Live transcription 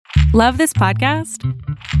Love this podcast?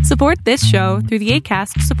 Support this show through the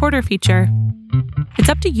Acast supporter feature. It's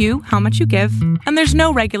up to you how much you give, and there's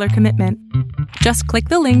no regular commitment. Just click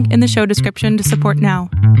the link in the show description to support now.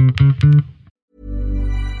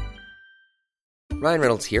 Ryan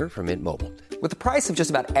Reynolds here from Mint Mobile. With the price of just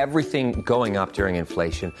about everything going up during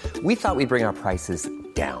inflation, we thought we'd bring our prices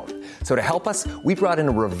down. So to help us, we brought in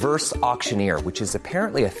a reverse auctioneer, which is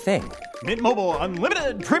apparently a thing. Mint Mobile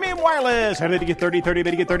Unlimited Premium Wireless. How to get 30, 30,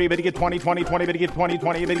 bit to get 30, bit to get 20, 20, 20, bit to get 20,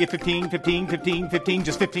 20, bit to get 15, 15, 15, 15,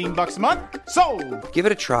 just $15 a month? Sold! Give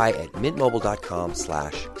it a try at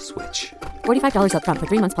mintmobile.com/switch. $45 up front for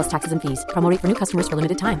 3 months plus taxes and fees. Promo rate for new customers for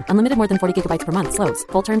limited time. Unlimited more than 40 gigabytes per month. Slows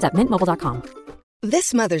full terms at mintmobile.com.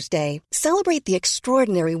 This Mother's Day, celebrate the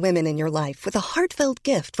extraordinary women in your life with a heartfelt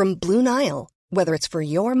gift from Blue Nile. Whether it's for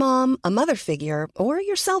your mom, a mother figure, or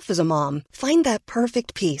yourself as a mom, find that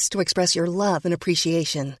perfect piece to express your love and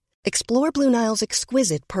appreciation. Explore Blue Nile's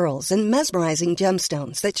exquisite pearls and mesmerizing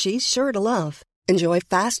gemstones that she's sure to love. Enjoy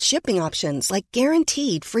fast shipping options like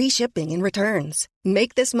guaranteed free shipping and returns.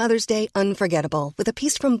 Make this Mother's Day unforgettable with a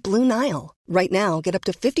piece from Blue Nile. Right now, get up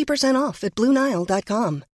to 50% off at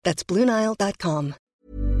BlueNile.com. That's BlueNile.com.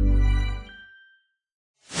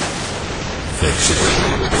 Fiction,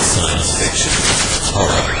 science fiction,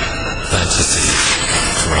 horror, fantasy,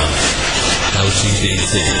 crime,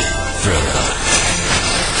 LGBT, thriller.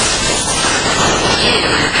 You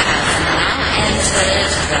have now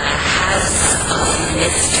entered the House of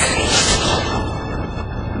Mystery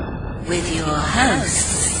with your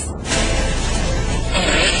hosts,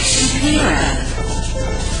 Eric Shapiro,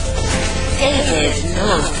 David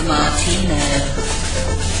North Martino,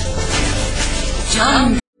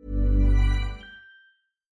 John.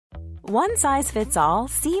 One size fits all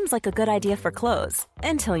seems like a good idea for clothes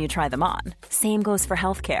until you try them on. Same goes for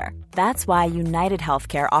healthcare. That's why United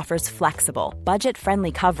Healthcare offers flexible,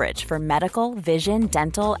 budget-friendly coverage for medical, vision,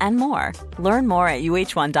 dental, and more. Learn more at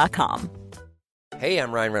uh1.com. Hey,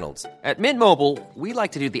 I'm Ryan Reynolds. At Mint Mobile, we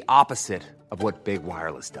like to do the opposite of what Big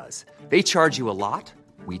Wireless does. They charge you a lot.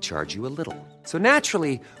 We charge you a little. So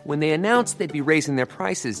naturally, when they announced they'd be raising their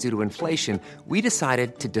prices due to inflation, we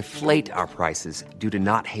decided to deflate our prices due to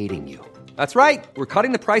not hating you. That's right. We're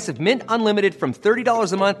cutting the price of Mint Unlimited from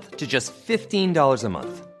 $30 a month to just $15 a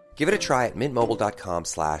month. Give it a try at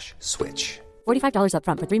mintmobile.com/switch. $45 up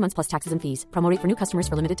front for 3 months plus taxes and fees. Promo rate for new customers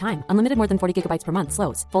for limited time. Unlimited more than 40 gigabytes per month.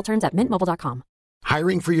 Slows full terms at mintmobile.com.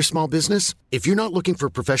 Hiring for your small business? If you're not looking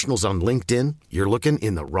for professionals on LinkedIn, you're looking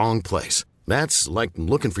in the wrong place. That's like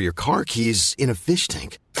looking for your car keys in a fish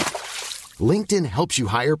tank. LinkedIn helps you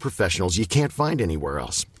hire professionals you can't find anywhere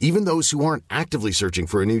else, even those who aren't actively searching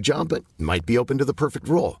for a new job but might be open to the perfect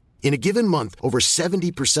role. In a given month, over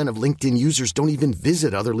 70% of LinkedIn users don't even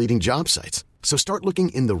visit other leading job sites. So start looking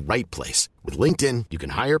in the right place. With LinkedIn, you can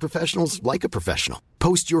hire professionals like a professional.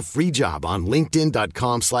 Post your free job on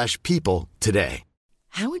linkedin.com/people today.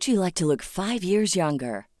 How would you like to look 5 years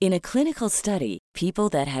younger? In a clinical study, people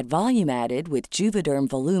that had volume added with Juvederm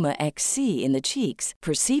Voluma XC in the cheeks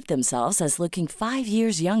perceived themselves as looking 5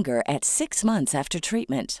 years younger at 6 months after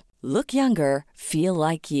treatment. Look younger, feel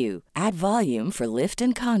like you. Add volume for lift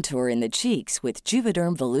and contour in the cheeks with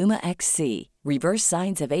Juvederm Voluma XC. Reverse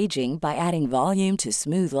signs of aging by adding volume to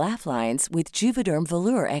smooth laugh lines with Juvederm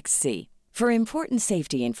Volure XC. For important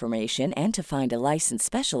safety information and to find a licensed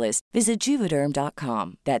specialist, visit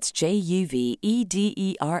Juvederm.com. That's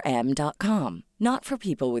JUVEDERM.com. Not for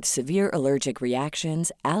people with severe allergic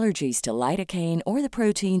reactions, allergies to lidocaine, or the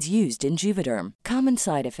proteins used in Juvederm. Common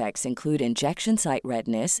side effects include injection site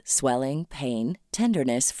redness, swelling, pain,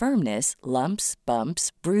 tenderness, firmness, lumps,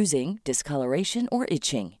 bumps, bruising, discoloration, or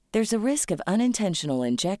itching. There's a risk of unintentional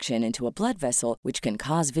injection into a blood vessel, which can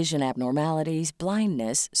cause vision abnormalities,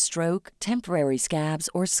 blindness, stroke, temporary scabs,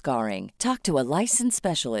 or scarring. Talk to a licensed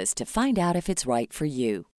specialist to find out if it's right for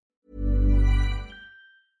you.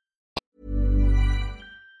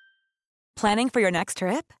 Planning for your next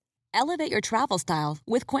trip? Elevate your travel style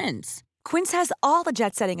with Quince. Quince has all the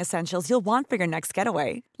jet-setting essentials you'll want for your next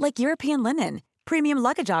getaway, like European linen, premium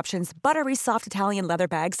luggage options, buttery soft Italian leather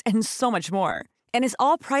bags, and so much more. And is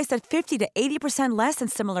all priced at 50 to 80% less than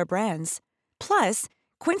similar brands. Plus,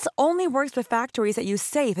 Quince only works with factories that use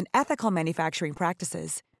safe and ethical manufacturing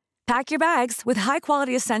practices. Pack your bags with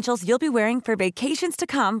high-quality essentials you'll be wearing for vacations to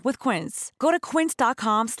come with Quince. Go to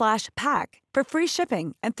quince.com/pack for free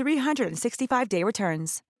shipping and 365-day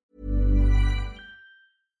returns.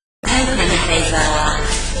 Open paper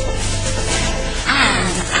and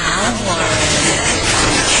our warrant.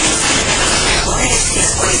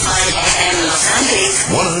 106.5 FM Los Angeles,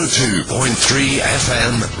 102.3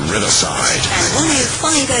 FM Riverside, and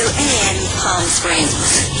 105.0 AM Palm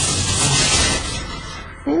Springs.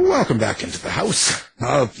 Welcome back into the House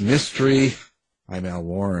of Mystery. I'm Al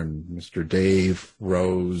Warren. Mr. Dave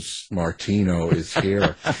Rose Martino is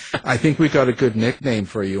here. I think we got a good nickname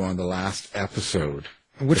for you on the last episode.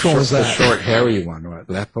 Which one was that? The short, hairy one, what,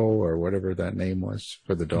 Lepo or whatever that name was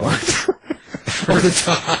for the dog. For the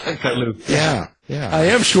dog. Yeah. I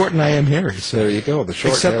am short and I am hairy. So there you go. The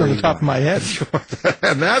short, except on the top of my head.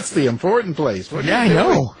 And that's the important place. I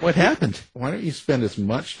know. What happened? Why don't you spend as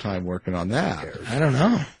much time working on that? I don't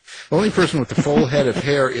know. The only person with the full head of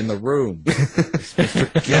hair in the room is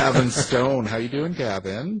Mr. Gavin Stone. How you doing,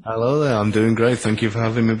 Gavin? Hello there. I'm doing great. Thank you for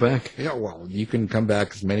having me back. Yeah, well, you can come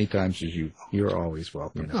back as many times as you're always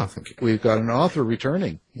welcome. Oh, thank you. We've got an author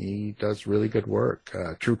returning. He does really good work.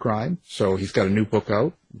 True crime. So he's got a new book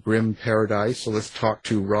out, Grim Paradise. So let's talk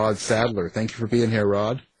to Rod Sadler. Thank you for being here,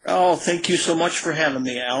 Rod. Oh, thank you so much for having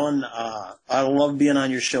me, Alan. I love being on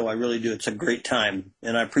your show. I really do. It's a great time,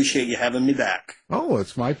 and I appreciate you having me back. Oh,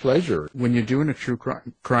 it's my pleasure. When you're doing a true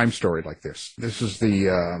crime story like this is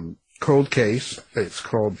the cold case. It's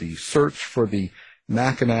called The Search for the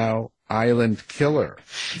Mackinac Island Killer.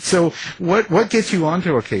 So what gets you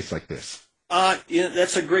onto a case like this? Yeah,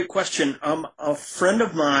 that's a great question. A friend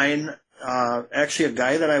of mine, actually a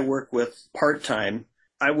guy that I work with part-time,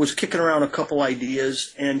 I was kicking around a couple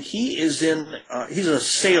ideas, and he's a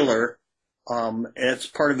sailor. It's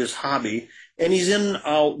part of his hobby, and he's in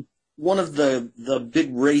one of the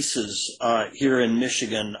big races here in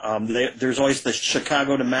Michigan. There's always the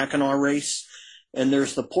Chicago to Mackinac race, and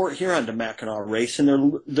there's the Port Huron to Mackinac race,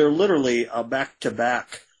 and they're literally back to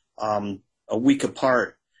back, a week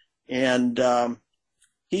apart, and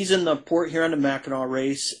he's in the Port Huron to Mackinac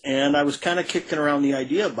race, and I was kind of kicking around the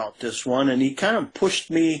idea about this one, and he kind of pushed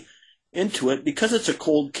me into it because it's a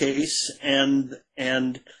cold case, and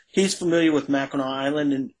he's familiar with Mackinac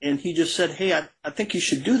Island, and he just said, hey, I think you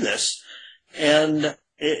should do this. And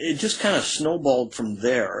it just kind of snowballed from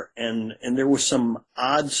there, and there were some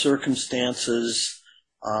odd circumstances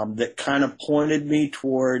that kind of pointed me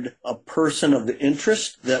toward a person of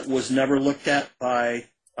interest that was never looked at by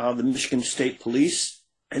the Michigan State Police.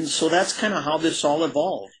 And so that's kind of how this all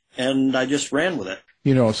evolved, and I just ran with it.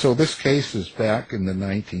 You know, so this case is back in the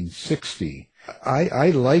 1960s.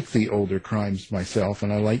 I like the older crimes myself,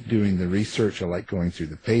 and I like doing the research. I like going through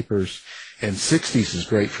the papers, and 60s is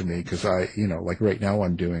great for me because like right now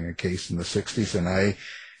I'm doing a case in the 60s, and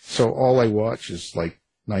so all I watch is like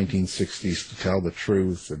 1960s To Tell the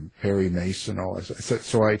Truth and Perry Mason, all that.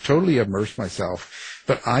 So I totally immerse myself,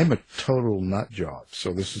 but I'm a total nut job.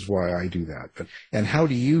 So this is why I do that. And how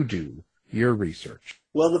do you do your research?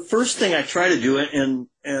 Well, the first thing I try to do,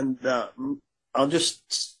 and I'll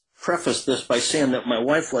just preface this by saying that my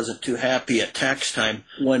wife wasn't too happy at tax time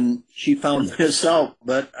when she found this out,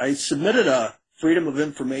 but I submitted a Freedom of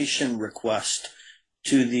Information request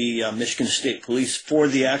to the Michigan State Police for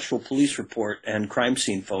the actual police report and crime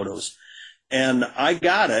scene photos. And I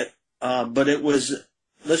got it, but it was,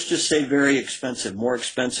 let's just say, very expensive, more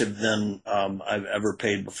expensive than I've ever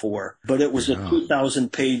paid before. But it was a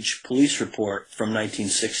 2,000-page police report from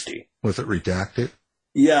 1960. Was it redacted?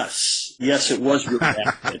 Yes, it was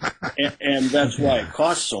redacted. and that's why it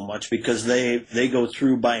costs so much, because they go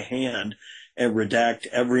through by hand and redact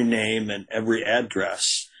every name and every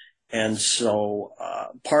address. And so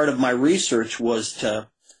part of my research was to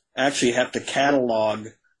actually have to catalog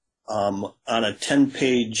on a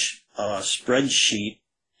 10-page spreadsheet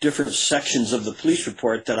different sections of the police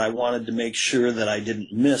report that I wanted to make sure that I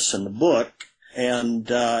didn't miss in the book. And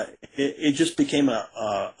it just became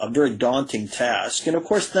a very daunting task. And, of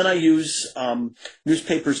course, then I use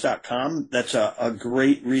newspapers.com. That's a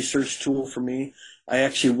great research tool for me. I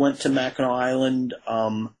actually went to Mackinac Island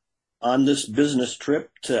on this business trip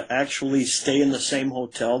to actually stay in the same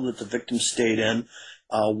hotel that the victim stayed in,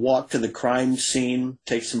 walk to the crime scene,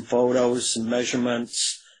 take some photos, some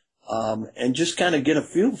measurements, and just kind of get a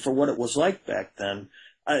feel for what it was like back then.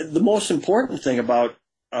 The most important thing about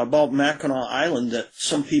Mackinac Island that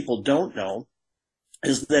some people don't know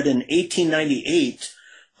is that in 1898,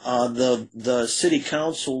 the city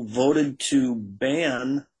council voted to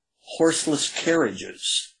ban horseless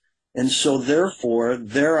carriages. And so, therefore,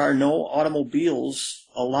 there are no automobiles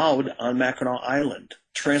allowed on Mackinac Island.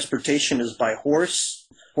 Transportation is by horse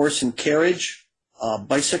and carriage,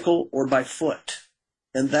 bicycle, or by foot.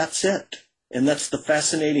 And that's it. And that's the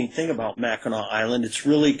fascinating thing about Mackinac Island. It's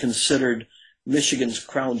really considered Michigan's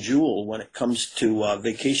crown jewel when it comes to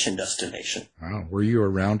vacation destination. Wow. Were you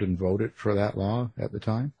around and voted for that law at the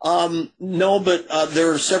time? No, but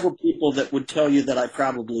there are several people that would tell you that I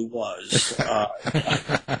probably was.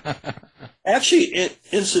 Actually,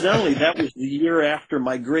 incidentally, that was the year after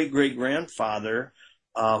my great-great-grandfather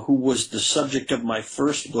who was the subject of my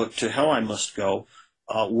first book, To Hell I Must Go,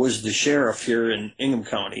 was the sheriff here in Ingham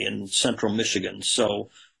County in central Michigan. So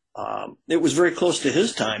it was very close to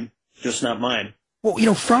his time, just not mine.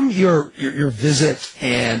 Well, from your visit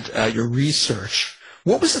and your research,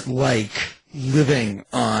 what was it like living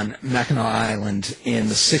on Mackinac Island in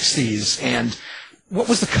the 60s, and what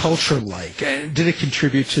was the culture like? And did it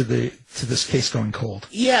contribute to this case going cold?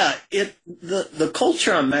 Yeah, the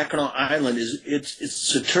culture on Mackinac Island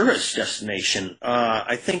it's a tourist destination.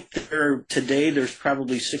 I think today there's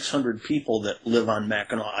probably 600 people that live on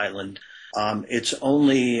Mackinac Island. It's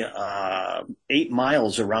only 8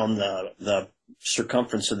 miles around the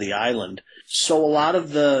circumference of the island. So a lot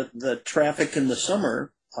of the traffic in the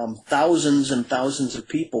summer, thousands and thousands of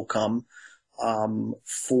people come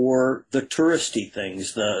for the touristy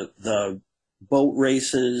things, the boat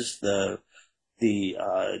races, the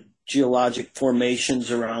geologic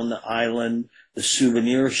formations around the island, the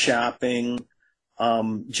souvenir shopping,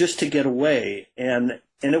 just to get away. And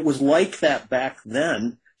it was like that back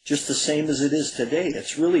then, just the same as it is today.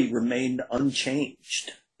 It's really remained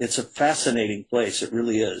unchanged. It's a fascinating place. It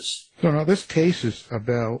really is. So now this case is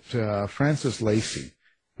about Frances Lacey,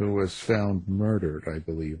 who was found murdered, I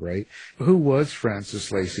believe, right? Who was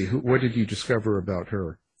Frances Lacey? What did you discover about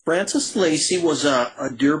her? Frances Lacey was a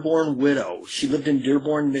Dearborn widow. She lived in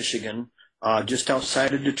Dearborn, Michigan, just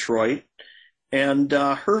outside of Detroit. And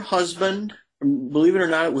her husband, believe it or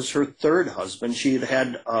not, it was her third husband. She had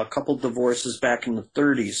had a couple divorces back in the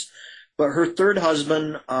 30s. But her third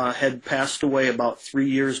husband had passed away about 3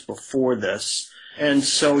 years before this. And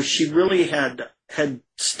so she really had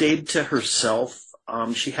stayed to herself.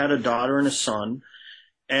 She had a daughter and a son.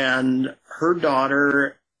 And her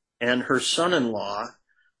daughter and her son-in-law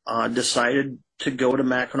decided to go to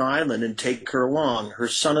Mackinac Island and take her along. Her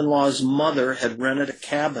son-in-law's mother had rented a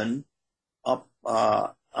cabin up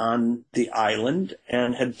on the island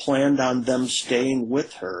and had planned on them staying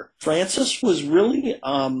with her. Frances was really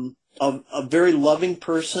a very loving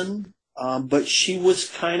person, but she was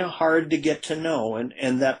kind of hard to get to know,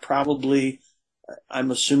 and that probably, I'm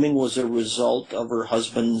assuming, was a result of her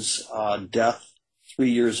husband's death 3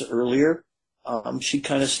 years earlier. She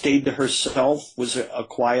kind of stayed to herself, was a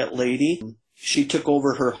quiet lady. She took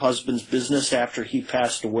over her husband's business after he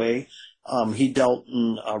passed away. He dealt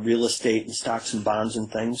in real estate and stocks and bonds and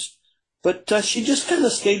things. But she just kind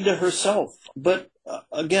of stayed to herself. But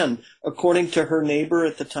again, according to her neighbor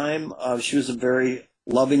at the time, she was a very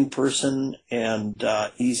loving person and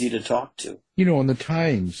easy to talk to. You know, in the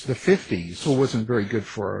times, the 50s, it wasn't very good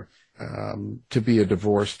for her to be a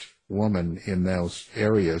divorced woman in those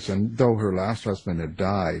areas. And though her last husband had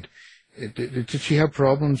died, did she have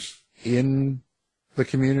problems in the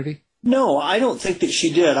community? No, I don't think that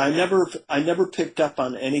she did. I never picked up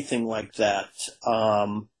on anything like that.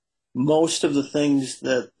 Most of the things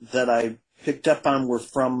that I picked up on were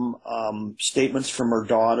from statements from her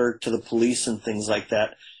daughter to the police and things like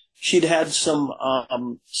that. She'd had some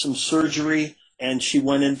surgery and she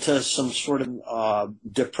went into some sort of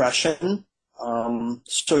depression.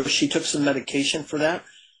 So she took some medication for that.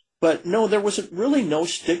 But no, there was really no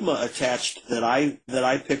stigma attached that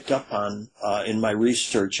I picked up on in my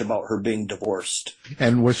research about her being divorced.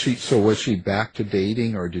 And was she back to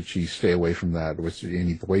dating, or did she stay away from that? Was there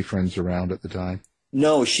any boyfriends around at the time?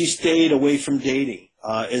 No, she stayed away from dating.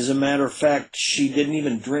 As a matter of fact, she didn't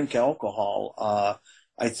even drink alcohol.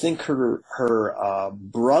 I think her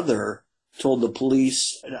brother told the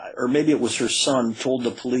police, or maybe it was her son, told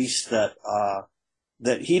the police that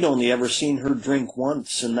he'd only ever seen her drink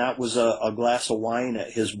once, and that was a glass of wine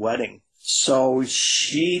at his wedding. So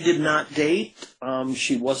she did not date.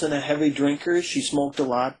 She wasn't a heavy drinker. She smoked a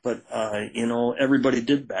lot, but everybody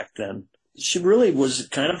did back then. She really was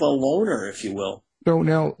kind of a loner, if you will. So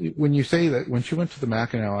now, when you say that, when she went to the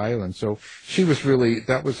Mackinac Island, so she was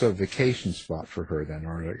that was a vacation spot for her then,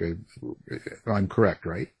 or I'm correct,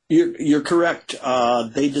 right? You're correct.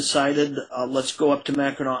 They decided, let's go up to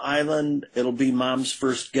Mackinac Island. It'll be Mom's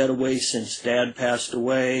first getaway since Dad passed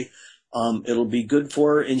away. It'll be good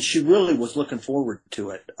for her, and she really was looking forward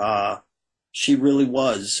to it. She really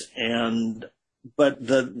was. But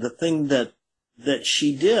the thing that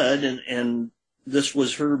she did, and this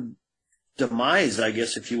was her demise, I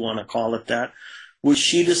guess, if you want to call it that, was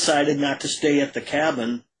she decided not to stay at the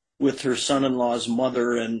cabin with her son-in-law's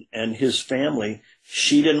mother and his family.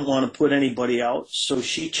 She didn't want to put anybody out, so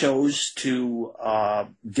she chose to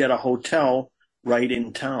get a hotel right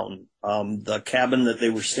in town. The cabin that they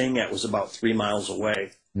were staying at was about 3 miles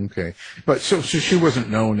away. Okay. But so she wasn't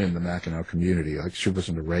known in the Mackinac community, like she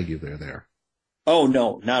wasn't a regular there? Oh,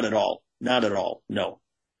 no, not at all. Not at all, no.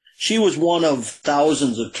 She was one of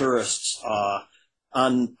thousands of tourists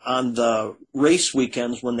on the race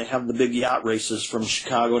weekends when they have the big yacht races from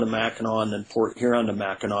Chicago to Mackinac and then Port Huron to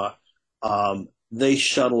Mackinac. They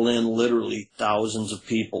shuttle in literally thousands of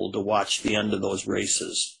people to watch the end of those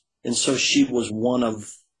races, and so she was one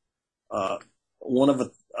of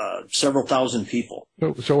several thousand people.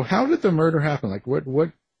 So how did the murder happen? Like,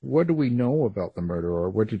 what do we know about the murder,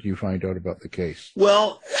 or what did you find out about the case?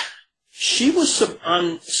 Well, she was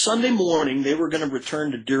on Sunday morning. They were going to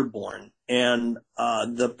return to Dearborn, and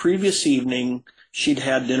the previous evening she'd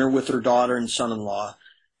had dinner with her daughter and son-in-law,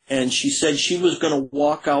 and she said she was going to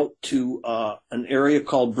walk out to an area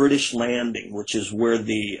called British Landing, which is where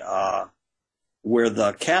the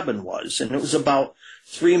cabin was, and it was about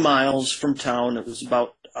 3 miles from town. It was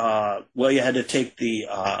about you had to take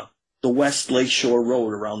the West Lakeshore Road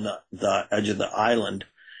around the edge of the island.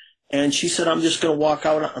 And she said, I'm just going to walk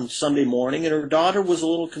out on Sunday morning. And her daughter was a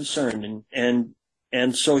little concerned.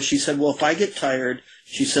 And so she said, well, if I get tired,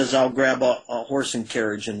 she says, I'll grab a horse and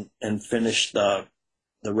carriage and finish the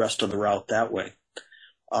rest of the route that way.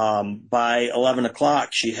 By 11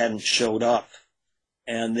 o'clock, she hadn't showed up.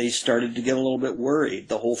 And they started to get a little bit worried.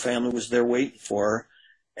 The whole family was there waiting for her.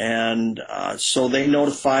 And so they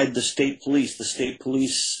notified the state police. The state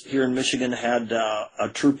police here in Michigan had a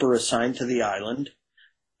trooper assigned to the island.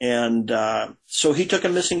 And so he took a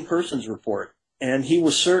missing persons report. And he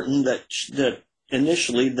was certain that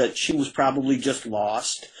initially that she was probably just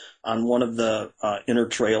lost on one of the inner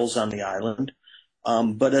trails on the island.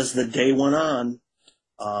 But as the day went on,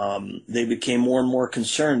 they became more and more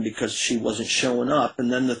concerned because she wasn't showing up.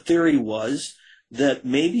 And then the theory was that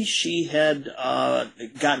maybe she had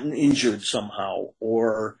gotten injured somehow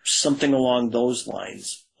or something along those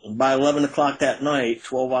lines. And by 11 o'clock that night,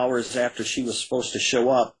 12 hours after she was supposed to show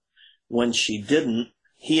up, when she didn't,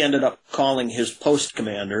 he ended up calling his post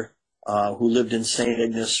commander, who lived in St.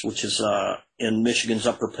 Ignace, which is in Michigan's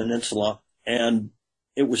Upper Peninsula. And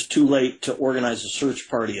it was too late to organize a search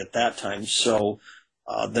party at that time. So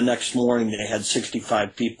the next morning they had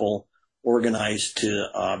 65 people organized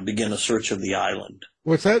to begin a search of the island.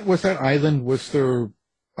 Was that island, was there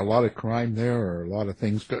a lot of crime there, or a lot of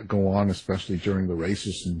things go on, especially during the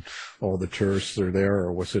races and all the tourists are there,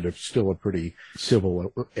 or was it still a pretty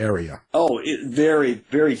civil area? Oh, very,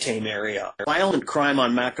 very tame area. Violent crime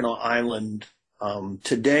on Mackinac Island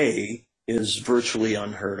today is virtually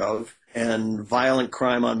unheard of, and violent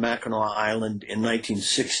crime on Mackinac Island in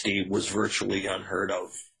 1960 was virtually unheard of.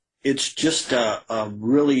 It's just a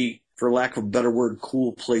really, for lack of a better word,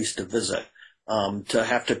 cool place to visit. To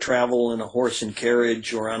have to travel in a horse and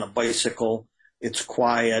carriage or on a bicycle, it's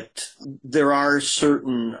quiet. There are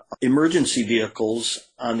certain emergency vehicles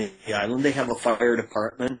on the island. They have a fire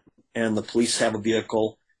department, and the police have a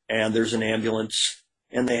vehicle, and there's an ambulance,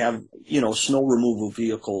 and they have, snow removal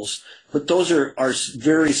vehicles. But those are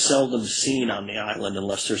very seldom seen on the island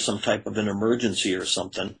unless there's some type of an emergency or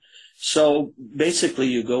something. So basically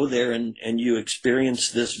you go there and you experience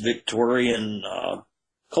this Victorian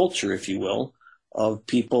culture, if you will, of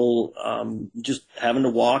people just having to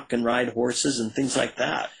walk and ride horses and things like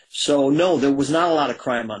that. So, no, there was not a lot of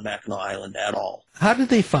crime on Mackinac Island at all. How did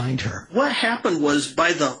they find her? What happened was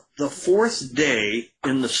by the fourth day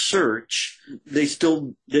in the search, they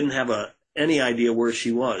still didn't have any idea where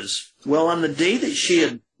she was. Well, on the day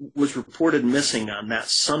that was reported missing on that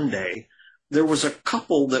Sunday, there was a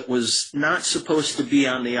couple that was not supposed to be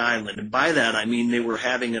on the island. And by that, I mean they were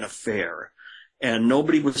having an affair. And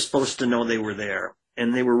nobody was supposed to know they were there.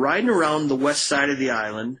 And they were riding around the west side of the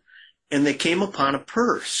island, and they came upon a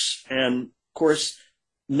purse. And, of course,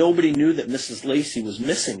 nobody knew that Mrs. Lacey was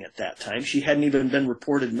missing at that time. She hadn't even been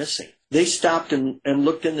reported missing. They stopped and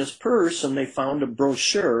looked in this purse, and they found a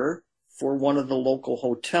brochure for one of the local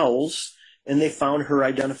hotels, and they found her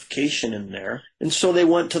identification in there. And so they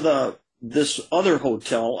went to this other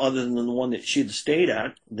hotel, other than the one that she had stayed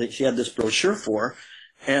at, that she had this brochure for,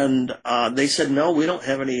 and they said, no, we don't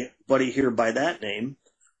have anybody here by that name.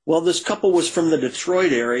 Well, this couple was from the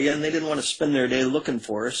Detroit area, and they didn't want to spend their day looking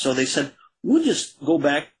for her. So they said, we'll just go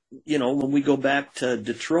back, when we go back to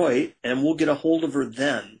Detroit, and we'll get a hold of her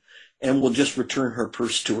then, and we'll just return her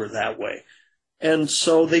purse to her that way. And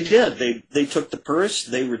so they did. They took the purse.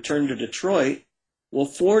 They returned to Detroit. Well,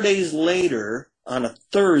 4 days later, on a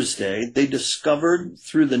Thursday, they discovered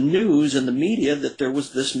through the news and the media that there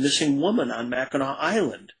was this missing woman on Mackinac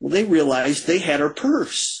Island. Well, they realized they had her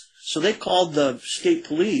purse. So they called the state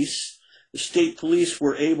police. The state police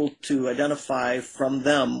were able to identify from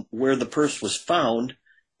them where the purse was found,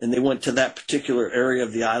 and they went to that particular area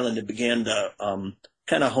of the island and began to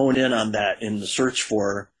kind of hone in on that in the search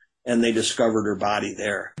for her. and they discovered her body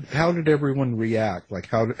there. How did everyone react? Like,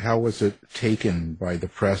 how was it taken by the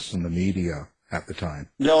press and the media at the time?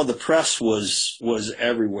 No, the press was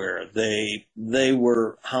everywhere. They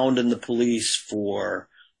were hounding the police for,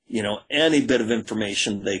 any bit of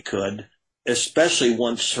information they could, especially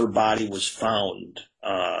once her body was found.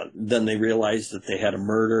 Then they realized that they had a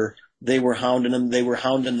murder. They were hounding them. They were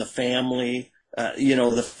hounding the family.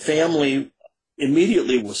 The family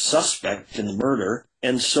immediately was suspect in the murder.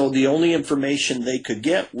 And so the only information they could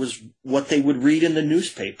get was what they would read in the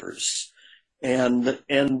newspapers. And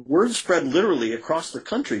word spread literally across the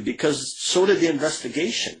country because so did the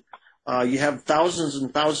investigation. You have thousands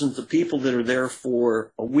and thousands of people that are there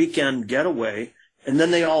for a weekend getaway, and then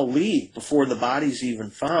they all leave before the body's even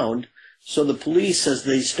found. So the police, as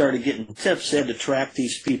they started getting tips, they had to track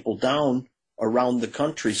these people down around the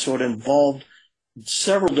country. So it involved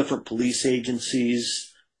several different police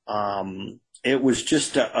agencies. It was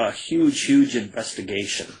just a huge, huge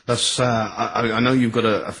investigation. That's. I know you've got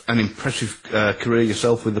an impressive career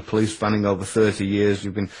yourself with the police, spanning over 30 years.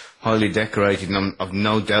 You've been highly decorated, and I've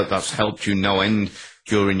no doubt that's helped you no end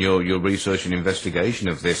during your research and investigation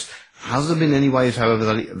of this. Has there been any ways, however,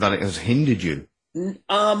 that it has hindered you?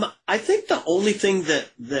 I think the only thing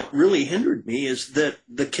that really hindered me is that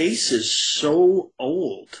the case is so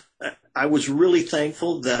old. I was really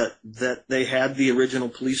thankful that they had the original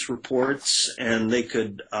police reports and they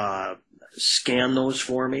could scan those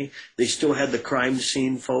for me. They still had the crime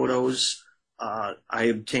scene photos. I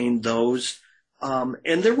obtained those.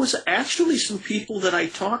 And there was actually some people that I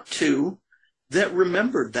talked to that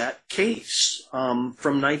remembered that case from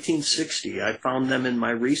 1960. I found them in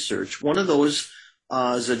my research. One of those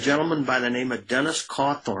is a gentleman by the name of Dennis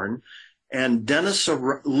Cawthorn. And Dennis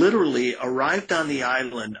literally arrived on the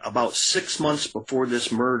island about 6 months before this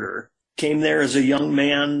murder, came there as a young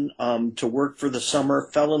man to work for the summer,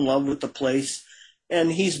 fell in love with the place,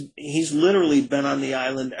 and he's literally been on the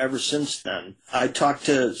island ever since then. I talked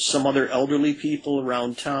to some other elderly people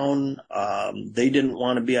around town. They didn't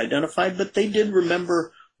want to be identified, but they did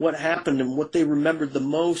remember what happened, and what they remembered the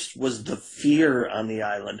most was the fear on the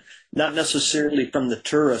island, not necessarily from the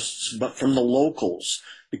tourists, but from the locals,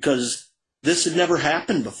 because this had never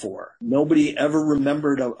happened before. Nobody ever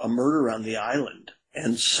remembered a murder on the island.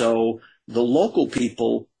 And so the local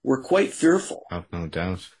people were quite fearful. I've no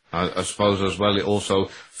doubt. I suppose as well, it also,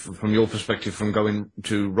 from your perspective, from going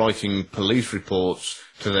to writing police reports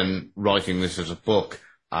to then writing this as a book,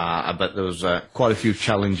 I bet there was quite a few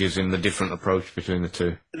challenges in the different approach between the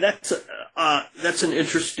two. That's an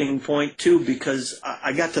interesting point, too, because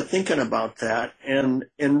I got to thinking about that. And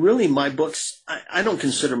really, my books, I don't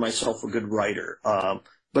consider myself a good writer,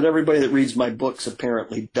 but everybody that reads my books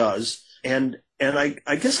apparently does. And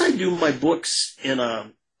I guess I do my books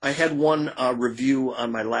I had one review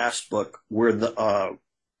on my last book where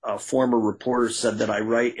a former reporter said that I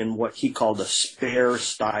write in what he called a spare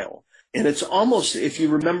style. And it's almost, if you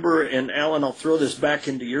remember, and Alan, I'll throw this back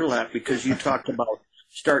into your lap because you talked about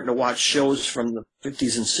starting to watch shows from the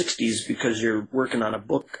 50s and 60s because you're working on a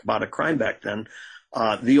book about a crime back then.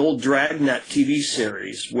 The old Dragnet TV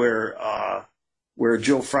series where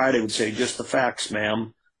Joe Friday would say, "Just the facts,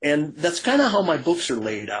 ma'am." And that's kind of how my books are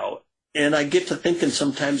laid out. And I get to thinking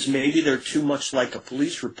sometimes maybe they're too much like a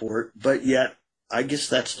police report, but yet I guess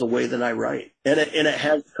that's the way that I write. And it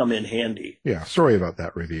has come in handy. Yeah, sorry about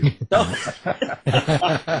that review.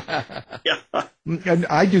 Yeah. And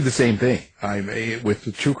I do the same thing. With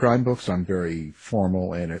the true crime books, I'm very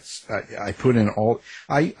formal, and I put in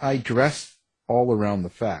I dress all around the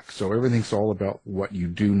facts. So everything's all about what you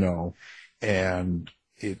do know, and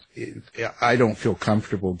I don't feel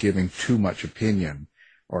comfortable giving too much opinion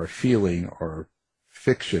or feeling or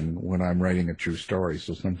fiction when I'm writing a true story.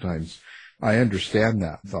 So sometimes I understand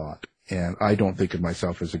that thought, and I don't think of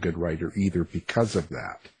myself as a good writer either because of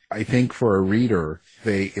that. I think for a reader,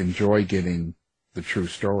 they enjoy getting the true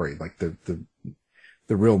story, like the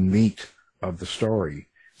real meat of the story.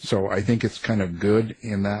 So I think it's kind of good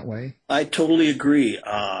in that way. I totally agree.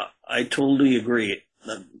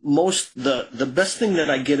 The best thing that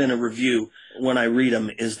I get in a review when I read them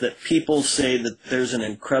is that people say that there's an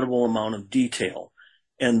incredible amount of detail.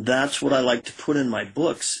 And that's what I like to put in my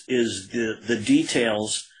books is the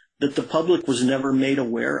details that the public was never made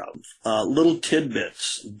aware of, little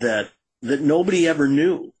tidbits that nobody ever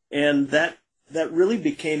knew. And that really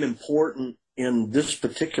became important in this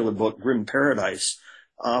particular book, Grim Paradise,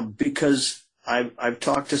 because I've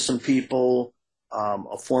talked to some people,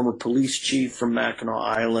 a former police chief from Mackinac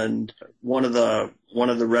Island, one of the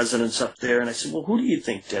residents up there, and I said, "Well, who do you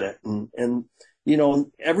think did it?" And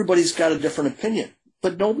everybody's got a different opinion,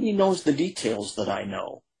 but nobody knows the details that I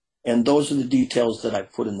know. And those are the details that I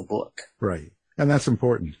put in the book. Right. And that's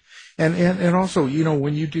important. And also,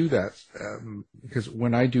 when you do that, because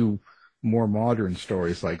when I do more modern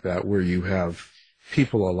stories like that, where you have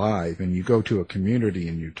people alive and you go to a community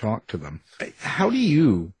and you talk to them, how do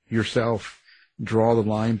you yourself draw the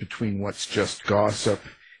line between what's just gossip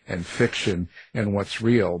and fiction and what's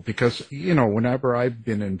real? Because, whenever I've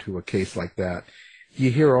been into a case like that, you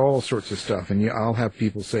hear all sorts of stuff, and I'll have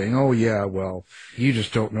people saying, oh, yeah, well, you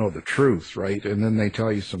just don't know the truth, right? And then they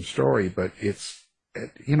tell you some story, but it's,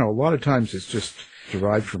 a lot of times it's just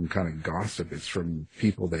derived from kind of gossip. It's from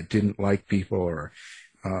people that didn't like people, or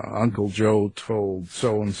Uncle Joe told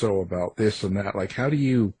so-and-so about this and that. Like, how do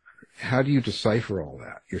you decipher all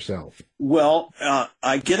that yourself? Well,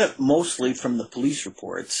 I get it mostly from the police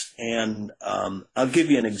reports, and I'll give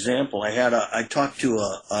you an example. I talked to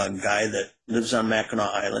a guy that lives on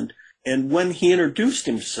Mackinac Island, and when he introduced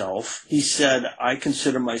himself, he said, I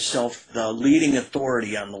consider myself the leading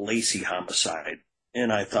authority on the Lacey homicide.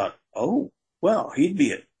 And I thought, oh, well, he'll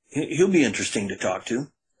be interesting to talk to.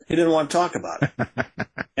 He didn't want to talk about it.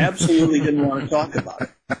 Absolutely didn't want to talk about it.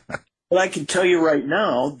 But I can tell you right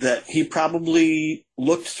now that he probably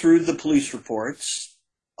looked through the police reports,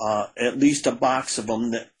 at least a box of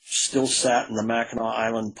them that still sat in the Mackinac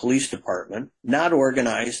Island Police Department, not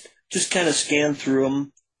organized, just kind of scanned through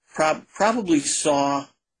them, probably saw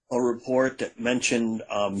a report that mentioned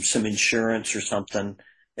some insurance or something.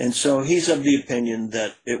 And so he's of the opinion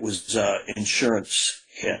that it was insurance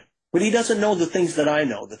hit. But he doesn't know the things that I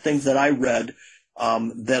know, the things that I read,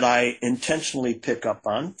 that I intentionally pick up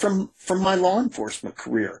on from my law enforcement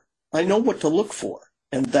career. I know what to look for,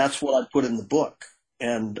 and that's what I put in the book.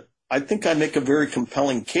 And I think I make a very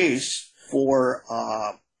compelling case for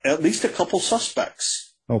at least a couple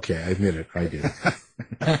suspects. Okay, I admit it, I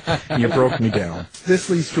did. You broke me down. This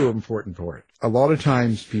leads to an important point. A lot of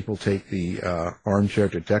times people take the armchair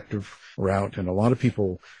detective route, and a lot of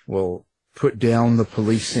people will put down the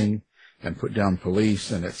policing and put down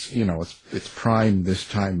police, and it's prime this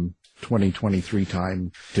time, 2023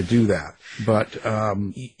 time to do that. But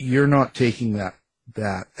you're not taking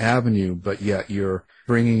that avenue, but yet you're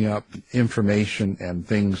bringing up information and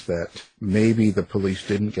things that maybe the police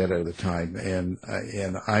didn't get at the time. And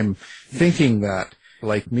I'm thinking that,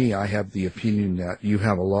 like me, I have the opinion that you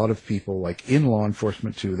have a lot of people, like in law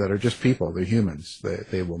enforcement too, that are just people. They're humans.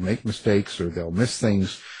 They will make mistakes, or they'll miss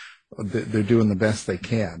things. They're doing the best they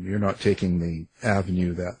can. You're not taking the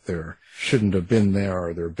avenue that they shouldn't have been there,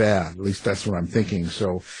 or they're bad. At least that's what I'm thinking.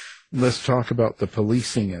 So let's talk about the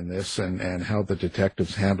policing in this and how the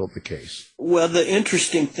detectives handled the case. Well, the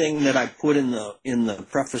interesting thing that I put in the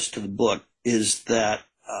preface to the book is that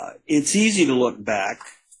it's easy to look back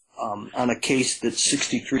on a case that's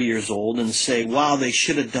 63 years old and say, wow, they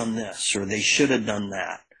should have done this, or they should have done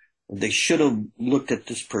that. They should have looked at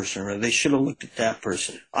this person, or they should have looked at that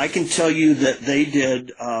person. I can tell you that they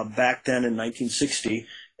did back then in 1960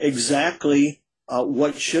 exactly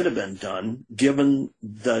what should have been done, given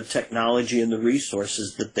the technology and the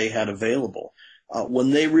resources that they had available.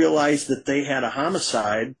 When they realized that they had a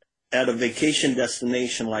homicide at a vacation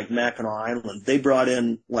destination like Mackinac Island, they brought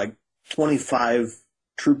in like 25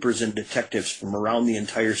 troopers and detectives from around the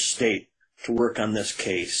entire state to work on this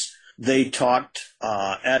case. They talked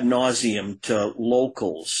ad nauseum to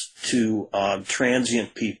locals, to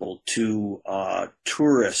transient people, to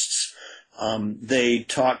tourists. They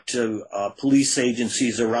talked to police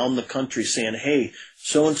agencies around the country saying, hey,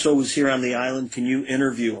 so-and-so was here on the island. Can you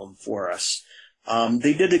interview him for us?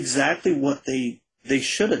 They did exactly what they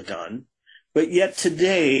should have done. But yet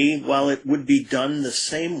today, while it would be done the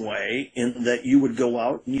same way, in that you would go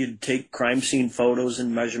out and you'd take crime scene photos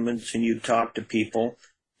and measurements and you'd talk to people,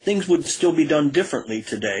 things would still be done differently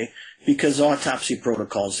today because autopsy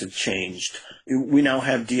protocols have changed. We now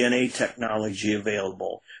have DNA technology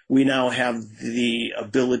available. We now have the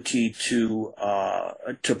ability to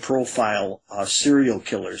profile serial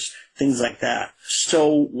killers, things like that.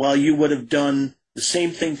 So while you would have done the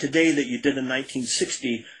same thing today that you did in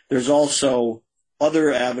 1960, there's also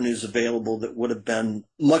other avenues available that would have been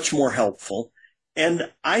much more helpful.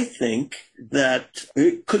 And I think that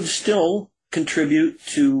it could still contribute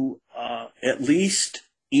to at least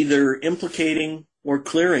either implicating or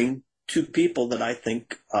clearing two people that I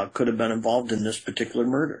think could have been involved in this particular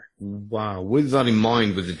murder. Wow. With that in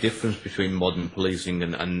mind, with the difference between modern policing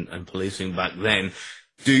and policing back then,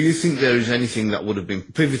 do you think there is anything that would have been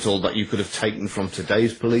pivotal that you could have taken from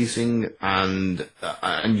today's policing and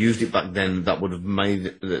used it back then that would have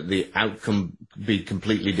made the outcome be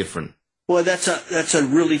completely different? Well, that's a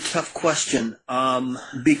really tough question,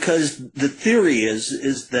 because the theory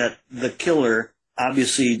is that the killer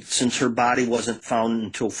obviously, since her body wasn't found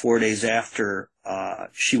until 4 days after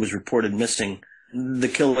she was reported missing, the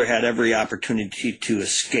killer had every opportunity to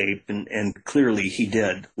escape, and clearly he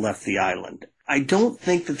did, left the island. I don't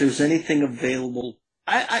think that there's anything available.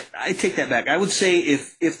 I take that back. I would say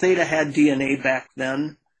if they'd have had DNA back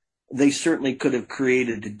then, they certainly could have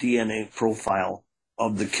created a DNA profile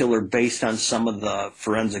of the killer based on some of the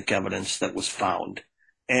forensic evidence that was found.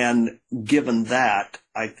 And given that,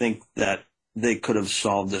 I think that they could have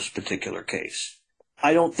solved this particular case.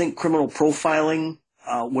 I don't think criminal profiling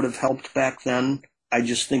would have helped back then. I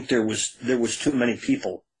just think there was too many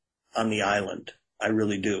people on the island. I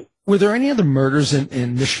really do. Were there any other murders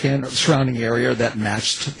in Michigan or the surrounding area that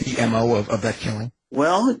matched the MO of that killing?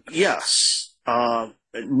 Well, yes.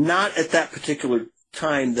 Not at that particular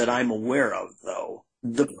time that I'm aware of, though.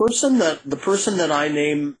 The person that I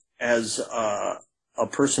name as a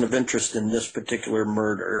person of interest in this particular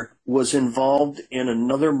murder was involved in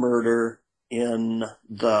another murder in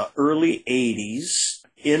the early 80s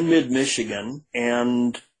in mid-Michigan,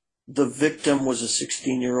 and the victim was a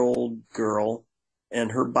 16-year-old girl,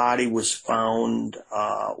 and her body was found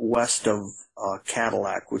west of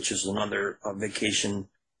Cadillac, which is another vacation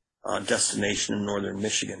destination in northern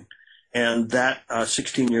Michigan. And that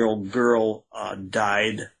 16-year-old girl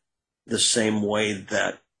died the same way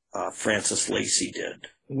that Frances Lacey did.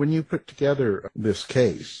 When you put together this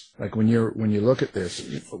case, like when you look at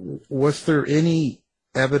this, was there any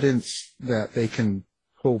evidence that they can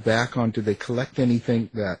pull back on? Did they collect anything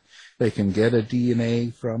that they can get a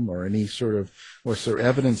DNA from, or any sort of, was there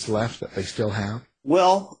evidence left that they still have?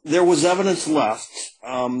 Well, there was evidence left.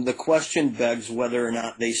 The question begs whether or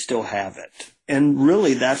not they still have it. And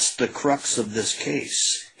really, that's the crux of this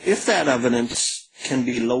case. If that evidence can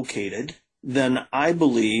be located, then I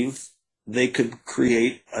believe they could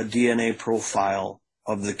create a DNA profile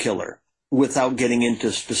of the killer. Without getting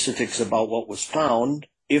into specifics about what was found,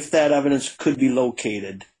 if that evidence could be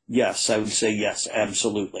located, yes, I would say yes,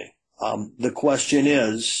 absolutely. The question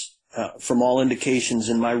is, from all indications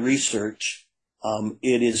in my research,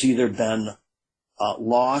 it has either been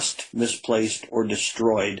lost, misplaced, or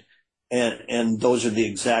destroyed. And those are the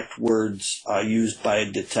exact words used by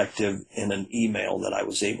a detective in an email that I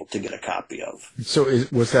was able to get a copy of. So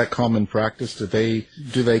was that common practice? Do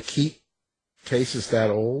they keep cases that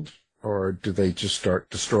old, or do they just start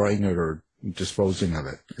destroying it or disposing of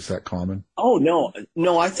it? Is that common? Oh,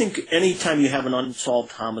 no. I think anytime you have an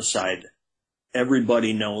unsolved homicide,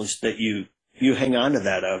 everybody knows that you hang on to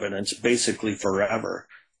that evidence basically forever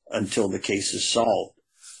until the case is solved.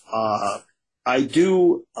 I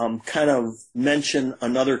do kind of mention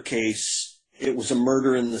another case. It was a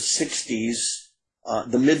murder in the 60s,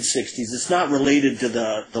 the mid-60s. It's not related to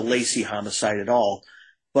the Lacey homicide at all,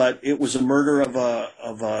 but it was a murder of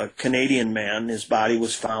a Canadian man. His body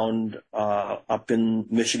was found up in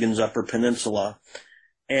Michigan's Upper Peninsula.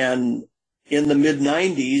 And in the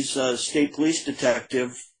mid-90s, a state police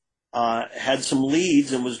detective had some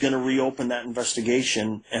leads and was going to reopen that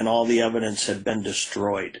investigation, and all the evidence had been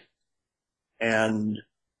destroyed. And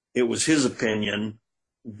it was his opinion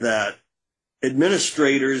that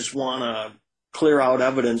administrators want to clear out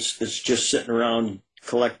evidence that's just sitting around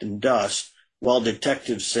collecting dust, while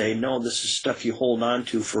detectives say, no, this is stuff you hold on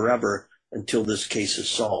to forever until this case is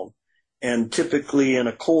solved. And typically in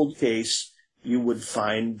a cold case, you would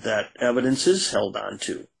find that evidence is held on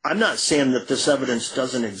to. I'm not saying that this evidence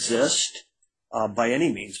doesn't exist by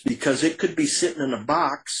any means, because it could be sitting in a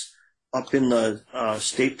box up in the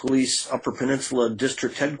State Police Upper Peninsula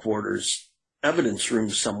District Headquarters evidence room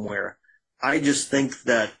somewhere. I just think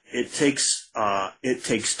that it takes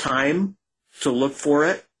time to look for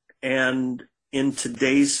it, and in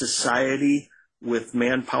today's society, with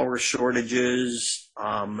manpower shortages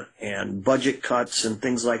and budget cuts and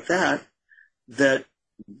things like that, that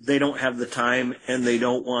they don't have the time and they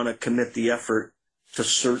don't want to commit the effort to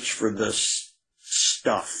search for this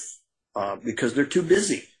stuff because they're too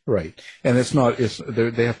busy. Right. And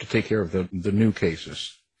they have to take care of the new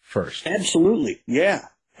cases first. Absolutely. Yeah,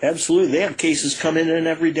 absolutely. They have cases coming in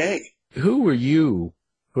every day. Who were you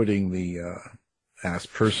putting the as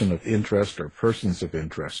person of interest or persons of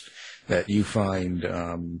interest that you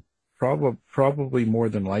find probably more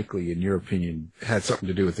than likely, in your opinion, had something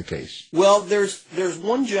to do with the case? Well, there's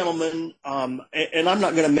one gentleman, and I'm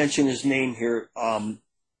not going to mention his name here.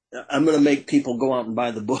 I'm going to make people go out and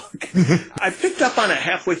buy the book. I picked up on it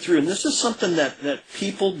halfway through, and this is something that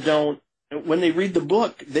people don't, when they read the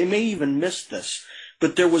book, they may even miss this.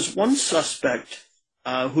 But there was one suspect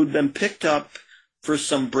who'd been picked up for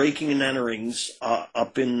some breaking and enterings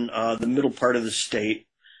up in the middle part of the state.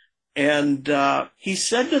 And he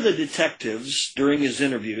said to the detectives during his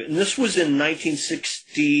interview, and this was in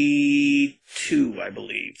 1962, I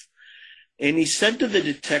believe, and he said to the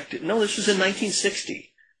detective, no, this was in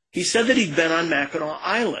 1960. He said that he'd been on Mackinac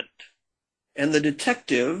Island, and the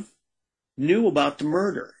detective knew about the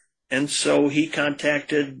murder. And so he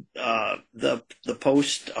contacted the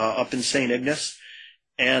post up in St. Ignace,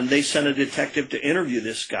 and they sent a detective to interview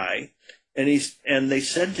this guy. And they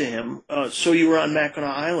said to him, so you were on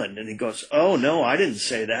Mackinac Island? And he goes, oh, no, I didn't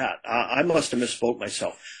say that. I must have misspoke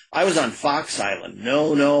myself. I was on Fox Island.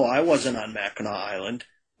 No, I wasn't on Mackinac Island.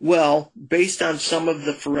 Well, based on some of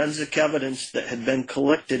the forensic evidence that had been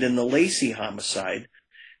collected in the Lacey homicide,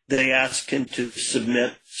 they asked him to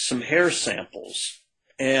submit some hair samples.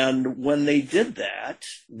 And when they did that,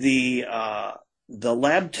 the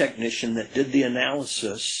lab technician that did the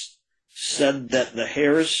analysis said that the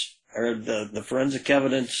hairs or the forensic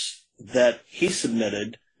evidence that he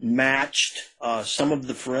submitted matched some of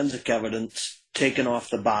the forensic evidence taken off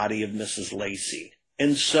the body of Mrs. Lacey.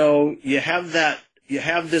 And so you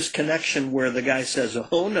have this connection where the guy says,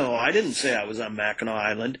 oh, no, I didn't say I was on Mackinac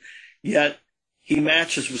Island, yet he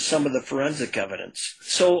matches with some of the forensic evidence.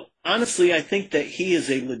 So honestly, I think that he is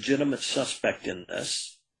a legitimate suspect in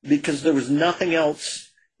this because there was nothing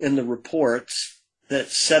else in the reports that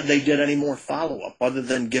said they did any more follow-up other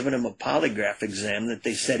than giving him a polygraph exam that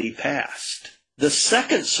they said he passed. The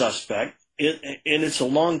second suspect, and it's a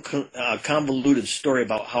long, convoluted story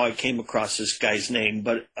about how I came across this guy's name,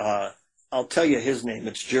 but I'll tell you his name.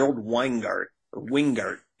 It's Gerald Wingart.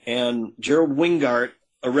 And Gerald Wingart,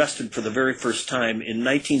 arrested for the very first time in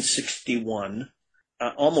 1961,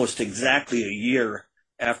 almost exactly a year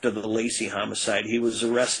after the Lacey homicide. He was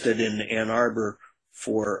arrested in Ann Arbor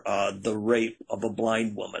for the rape of a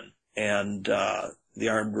blind woman and the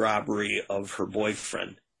armed robbery of her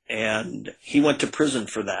boyfriend. And he went to prison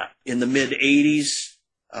for that. In the mid-'80s,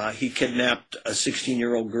 he kidnapped a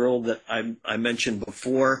 16-year-old girl that I mentioned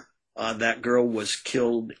before. That girl was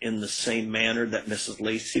killed in the same manner that Mrs.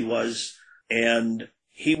 Lacey was. And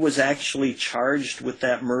he was actually charged with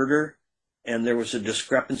that murder. And there was a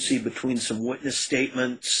discrepancy between some witness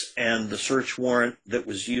statements and the search warrant that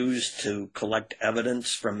was used to collect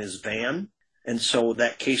evidence from his van. And so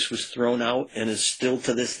that case was thrown out and is still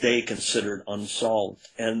to this day considered unsolved.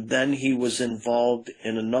 And then he was involved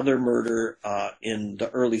in another murder in the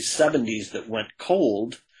early 70s that went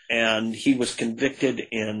cold, and he was convicted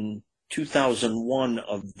in 2001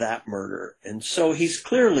 of that murder. And so he's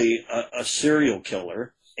clearly a serial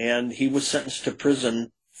killer, and he was sentenced to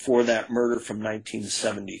prison for that murder from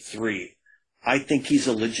 1973. I think he's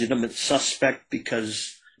a legitimate suspect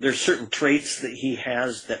because there's certain traits that he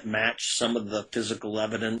has that match some of the physical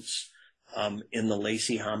evidence in the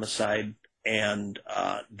Lacey homicide. And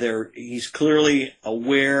he's clearly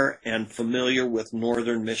aware and familiar with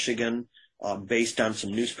northern Michigan based on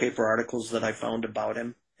some newspaper articles that I found about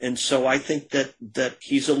him. And so I think that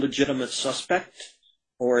he's a legitimate suspect,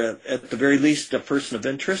 or at the very least a person of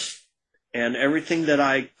interest. And everything that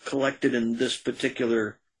I collected in this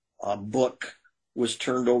particular book was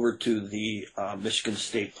turned over to the Michigan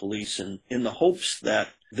State Police in the hopes that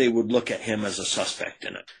they would look at him as a suspect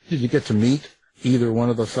in it. Did you get to meet either one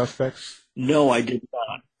of the suspects? No, I did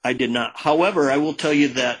not. I did not. However, I will tell you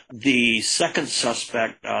that the second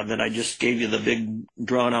suspect that I just gave you the big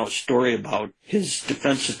drawn-out story about, his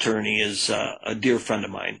defense attorney is a dear friend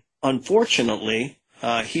of mine. Unfortunately,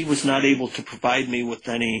 he was not able to provide me with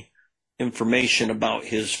any information about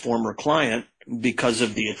his former client because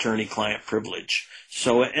of the attorney-client privilege.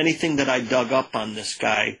 So anything that I dug up on this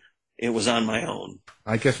guy, it was on my own.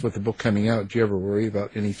 I guess with the book coming out, do you ever worry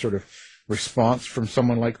about any sort of response from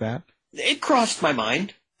someone like that? It crossed my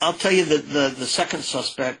mind. I'll tell you that the second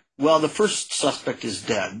suspect, well, the first suspect is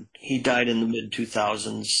dead. He died in the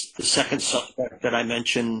mid-2000s. The second suspect that I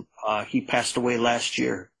mentioned, he passed away last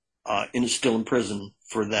year and is still in prison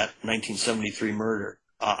for that 1973 murder.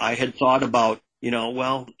 I had thought about,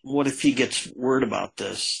 well, what if he gets word about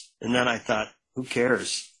this? And then I thought, who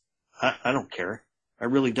cares? I don't care. I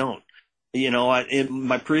really don't. In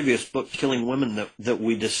my previous book, Killing Women, that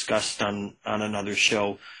we discussed on another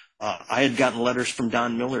show, I had gotten letters from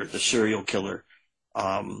Don Miller, the serial killer,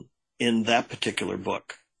 in that particular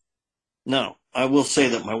book. Now, I will say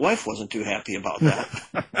that my wife wasn't too happy about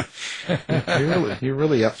that. You're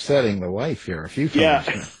really upsetting the wife here a few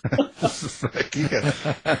times.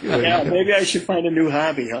 Yeah. Maybe I should find a new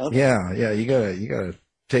hobby, huh? Yeah. You gotta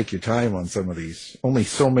take your time on some of these. Only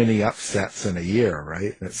so many upsets in a year,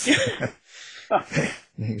 right?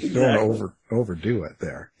 You don't want to overdo it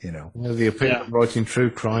there, Well, the appeal of writing true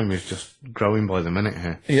crime is just growing by the minute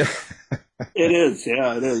here. Yeah. It is,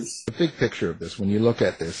 yeah, it is. The big picture of this, when you look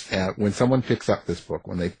at this, when someone picks up this book,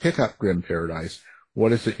 when they pick up Grim Paradise,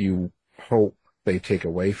 what is it you hope they take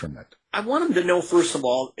away from it? I want them to know, first of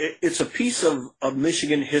all, it's a piece of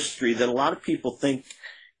Michigan history that a lot of people think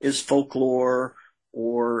is folklore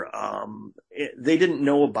or they didn't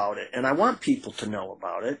know about it. And I want people to know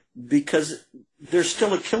about it because there's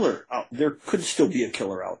still a killer out there. Could still be a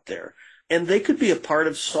killer out there. And they could be a part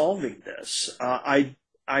of solving this.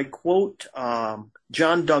 I quote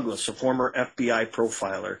John Douglas, a former FBI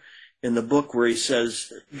profiler, in the book where he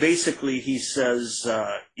says, basically he says,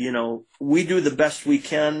 we do the best we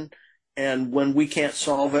can, and when we can't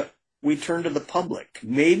solve it, we turn to the public.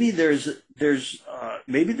 Maybe there's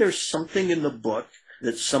something in the book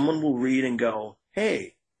that someone will read and go,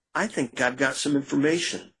 hey, I think I've got some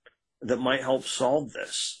information that might help solve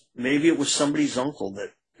this. Maybe it was somebody's uncle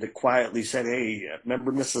that quietly said, hey,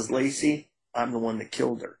 remember Mrs. Lacey? I'm the one that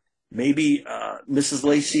killed her. Maybe Mrs.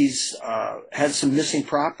 Lacey's had some missing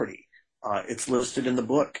property. It's listed in the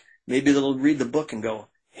book. Maybe they'll read the book and go,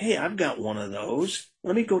 hey, I've got one of those.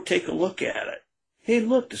 Let me go take a look at it. Hey,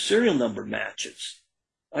 look, the serial number matches.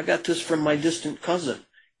 I got this from my distant cousin.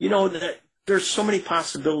 That there's so many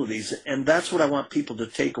possibilities, and that's what I want people to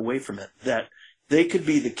take away from it, that they could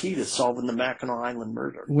be the key to solving the Mackinac Island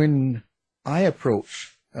murder. When I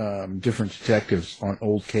approach different detectives on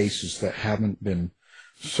old cases that haven't been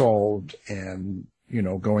solved and,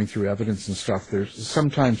 going through evidence and stuff,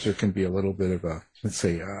 sometimes there can be a little bit of a, let's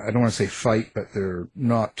say, I don't want to say fight, but they're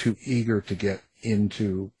not too eager to get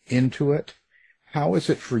into it. How is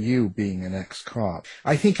it for you being an ex-cop?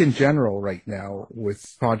 I think in general right now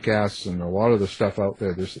with podcasts and a lot of the stuff out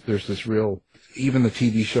there, there's this real, even the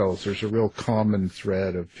TV shows, there's a real common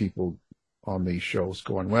thread of people on these shows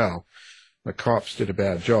going, well, the cops did a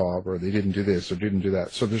bad job, or they didn't do this or didn't do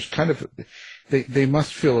that. So there's kind of, they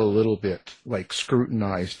must feel a little bit like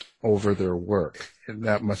scrutinized over their work. And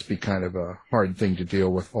that must be kind of a hard thing to deal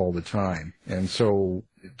with all the time. And so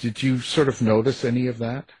did you sort of notice any of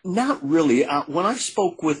that? Not really. When I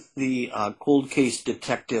spoke with the cold case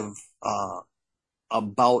detective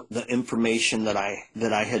about the information that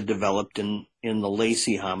I had developed in the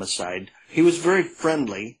Lacey homicide, he was very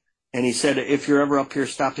friendly. And he said, if you're ever up here,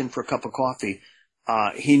 stop in for a cup of coffee.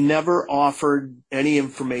 He never offered any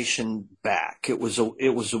information back. It was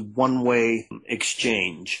a one-way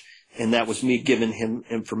exchange, and that was me giving him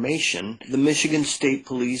information. The Michigan State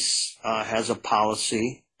Police has a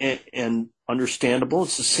policy, and understandable,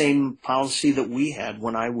 it's the same policy that we had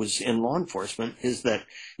when I was in law enforcement, is that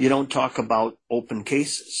you don't talk about open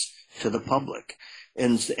cases to the public.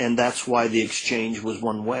 And that's why the exchange was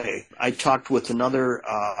one way. I talked with another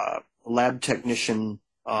lab technician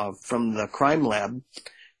from the crime lab,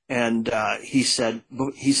 and he said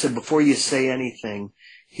before you say anything,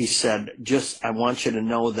 he said, I want you to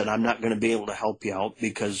know that I'm not going to be able to help you out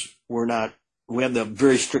because we have the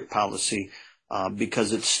very strict policy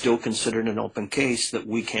because it's still considered an open case that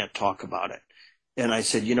we can't talk about it. And I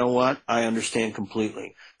said, you know what? I understand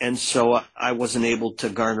completely. And so I wasn't able to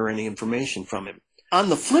garner any information from him. On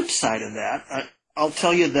the flip side of that, I'll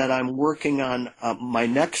tell you that I'm working on my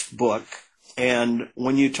next book, and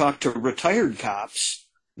when you talk to retired cops,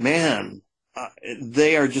 man,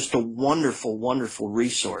 they are just a wonderful, wonderful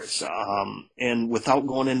resource. And without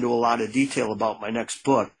going into a lot of detail about my next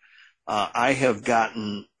book, I have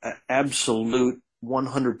gotten absolute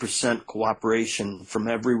 100% cooperation from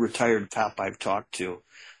every retired cop I've talked to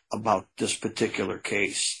about this particular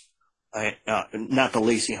case. Not the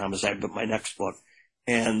Lacey homicide, but my next book.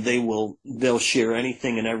 And they'll share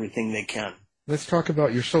anything and everything they can. Let's talk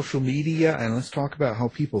about your social media, and let's talk about how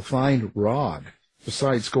people find Rod.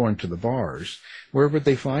 Besides going to the bars, where would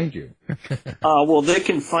they find you? Well, they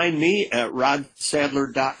can find me at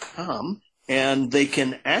rodsadler.com, and they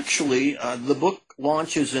can actually, the book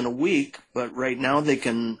launches in a week, but right now they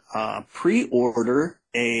can pre-order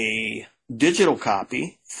a digital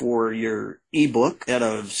copy for your ebook at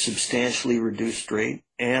a substantially reduced rate,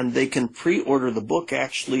 and they can pre-order the book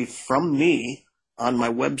actually from me on my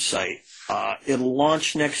website. It'll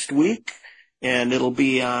launch next week, and it'll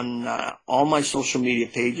be on all my social media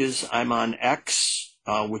pages. I'm on X,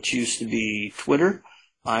 which used to be Twitter.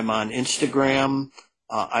 I'm on Instagram.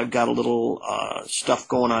 I've got a little stuff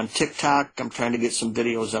going on TikTok. I'm trying to get some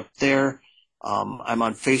videos up there. I'm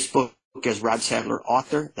on Facebook as Rod Sadler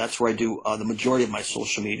Author. That's where I do the majority of my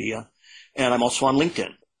social media. And I'm also on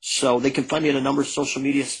LinkedIn. So they can find me at a number of social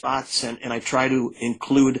media spots, and I try to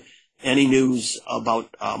include any news about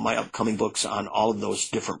my upcoming books on all of those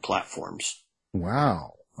different platforms.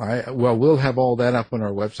 Wow. Well, we'll have all that up on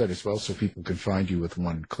our website as well so people can find you with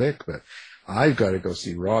one click. But I've got to go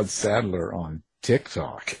see Rod Sadler on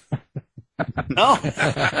TikTok. Oh,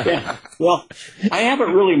 yeah. Well, I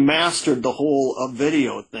haven't really mastered the whole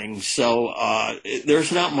video thing, so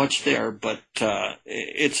there's not much there, but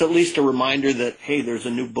it's at least a reminder that, hey, there's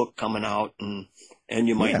a new book coming out, and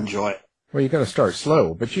you might enjoy it. Well, you got to start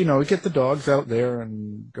slow, but, get the dogs out there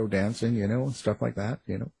and go dancing, and stuff like that,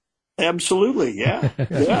 Absolutely, yeah.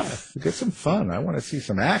 Yeah. Get some fun. I want to see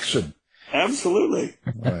some action. Absolutely.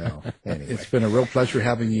 Well, anyway, it's been a real pleasure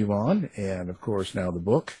having you on, and, of course, now the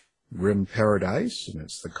book, Grim Paradise, and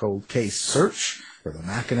it's the cold case search for the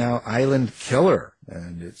Mackinac Island killer.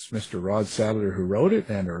 And it's Mr. Rod Sadler who wrote it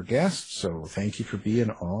and our guest, so thank you for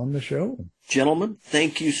being on the show. Gentlemen,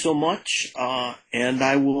 thank you so much, and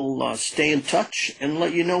I will stay in touch and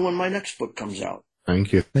let you know when my next book comes out.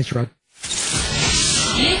 Thank you. Thanks, Rod.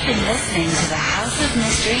 You've been listening to the House of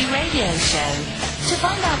Mystery radio show. To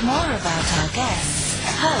find out more about our guests,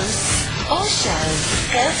 hosts, or shows,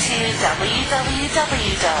 go to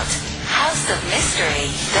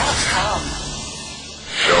www.houseofmystery.com.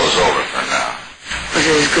 Show's over for now. Was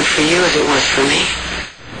it as good for you as it was for me?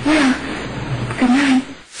 Yeah. Good night.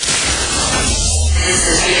 This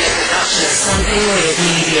has been a production of Something Weird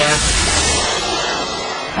Media.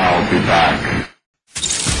 I'll be back.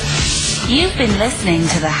 You've been listening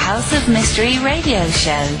to the House of Mystery radio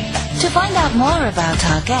show. To find out more about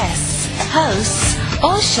our guests, hosts,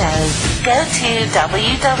 or shows, go to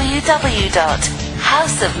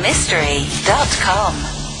www.houseofmystery.com.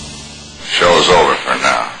 Show's over for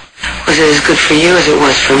now. Was it as good for you as it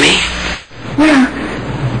was for me? Yeah.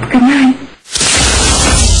 Good night.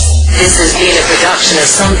 This has been a production of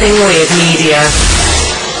Something Weird Media.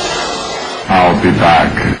 I'll be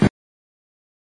back.